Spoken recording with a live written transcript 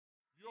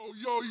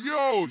Yo,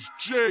 it's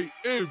J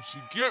Ibs,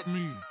 you get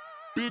me?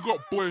 Big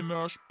up Boy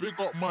Nash, big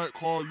up Mike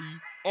Harley,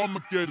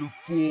 Armageddon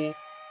 4, you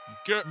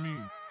get me?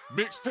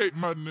 Mixtape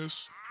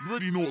madness, you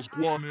already know what's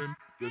going on,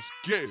 let's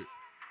get it.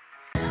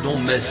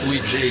 Don't mess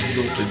with J on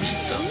the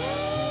beat.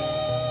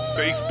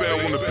 Bass bell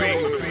on the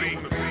beat.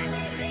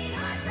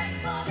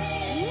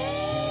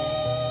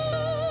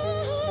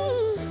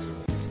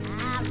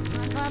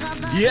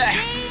 Yeah.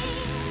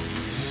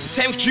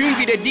 10th June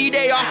be the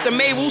D-Day after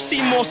May, we'll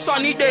see more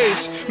sunny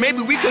days.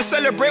 Maybe we can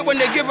celebrate when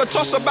they give a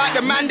toss about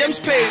the man them's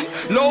pain.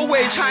 Low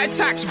wage, high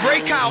tax,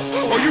 break out,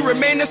 or you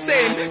remain the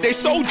same. They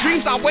sold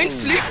dreams, I went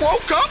sleep,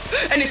 woke up,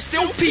 and it's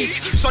still peak.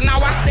 So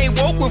now I stay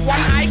woke with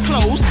one eye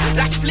closed.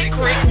 That's slick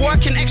Rick,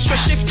 working extra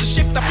shift to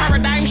shift the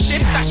paradigm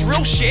shift, that's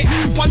real shit.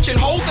 Punching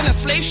holes in a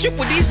slave ship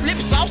with these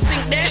lips, I'll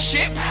sink their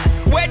ship.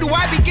 Where do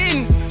I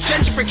begin?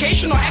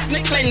 Gentrification or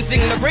ethnic cleansing?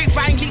 The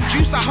grapevine leak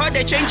juice, I heard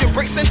they're changing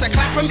Brixton to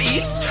Clapham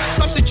East.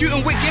 Substituting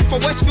Whitgift for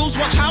Westfields,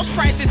 watch house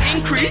prices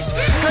increase.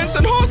 Hence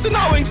enhancing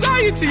our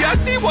anxiety, I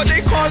see what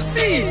they can't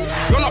see.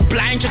 You're not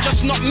blind, you're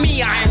just not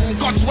me, I'm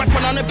God's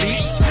weapon on the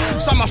beats.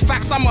 Some are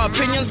facts, some are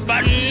opinions,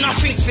 but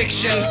nothing's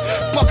fiction.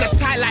 Pockets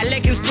tight like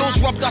leggings, bills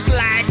robbed us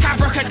like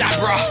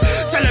abracadabra.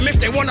 Tell them if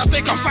they want us,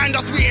 they can find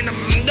us, we in them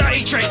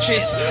dirty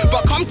trenches.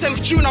 But come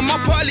 10th June, I'm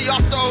up early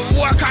after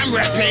work, I'm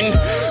repping.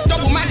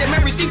 Double-minded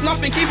men receive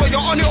nothing, either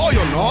you're on it or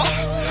you're not.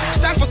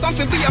 Stand for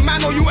something, be a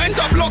man, or you end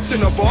up locked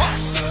in a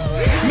box.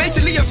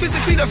 Mentally and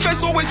physically, the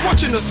fence always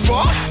watching the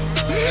spot.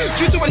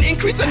 Due to an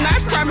increase in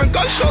knife crime and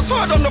gunshots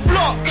hard on the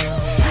block.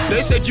 They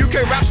said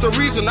UK rap's the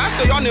reason, I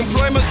say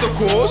unemployment's the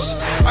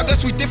cause. I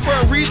guess we differ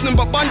in reasoning,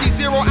 but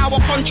Bundy's 0-hour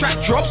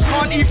contract drops.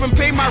 Can't even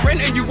pay my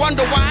rent and you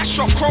wonder why I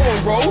shot Crow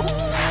on road.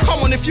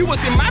 Come on, if you was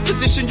in my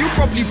position, you'd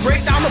probably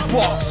break down the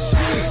box.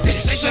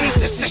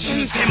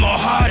 Decisions, him or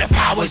her, the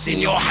power's in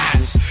your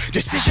hands.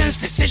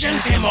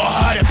 Decisions, him or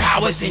her, the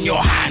power's in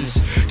your hands.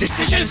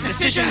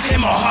 Decisions,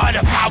 him or her,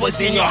 the power's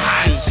in your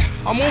hands.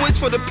 I'm always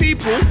for the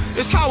people,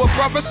 it's how a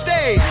brother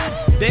stay.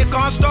 They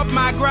can't stop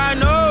my grind,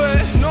 no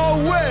way,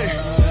 no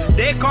way.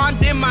 They can't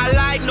dim my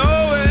light, no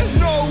way,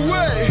 no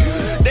way.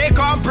 They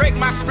can't break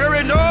my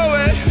spirit, no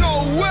way,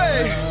 no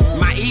way.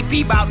 My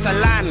EP bout to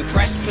land,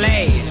 press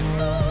play.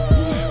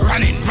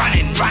 Running, rap.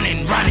 I'm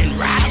running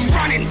rap.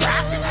 Running,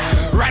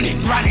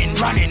 rap. I'm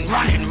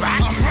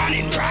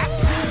running rap.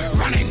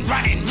 Running,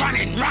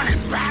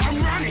 rap.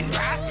 I'm running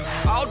rap.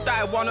 I'll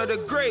die one of the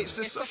greats,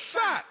 it's a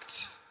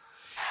fact.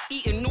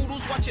 Eating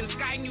noodles, watching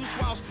Sky News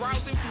whilst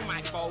browsing through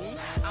my phone.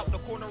 Out the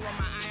corner of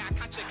my eye, I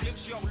catch a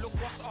glimpse, yo, look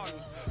what's on.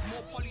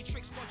 More poly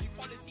tricks, dodgy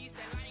policies,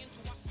 they're lying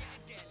to us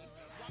yet again.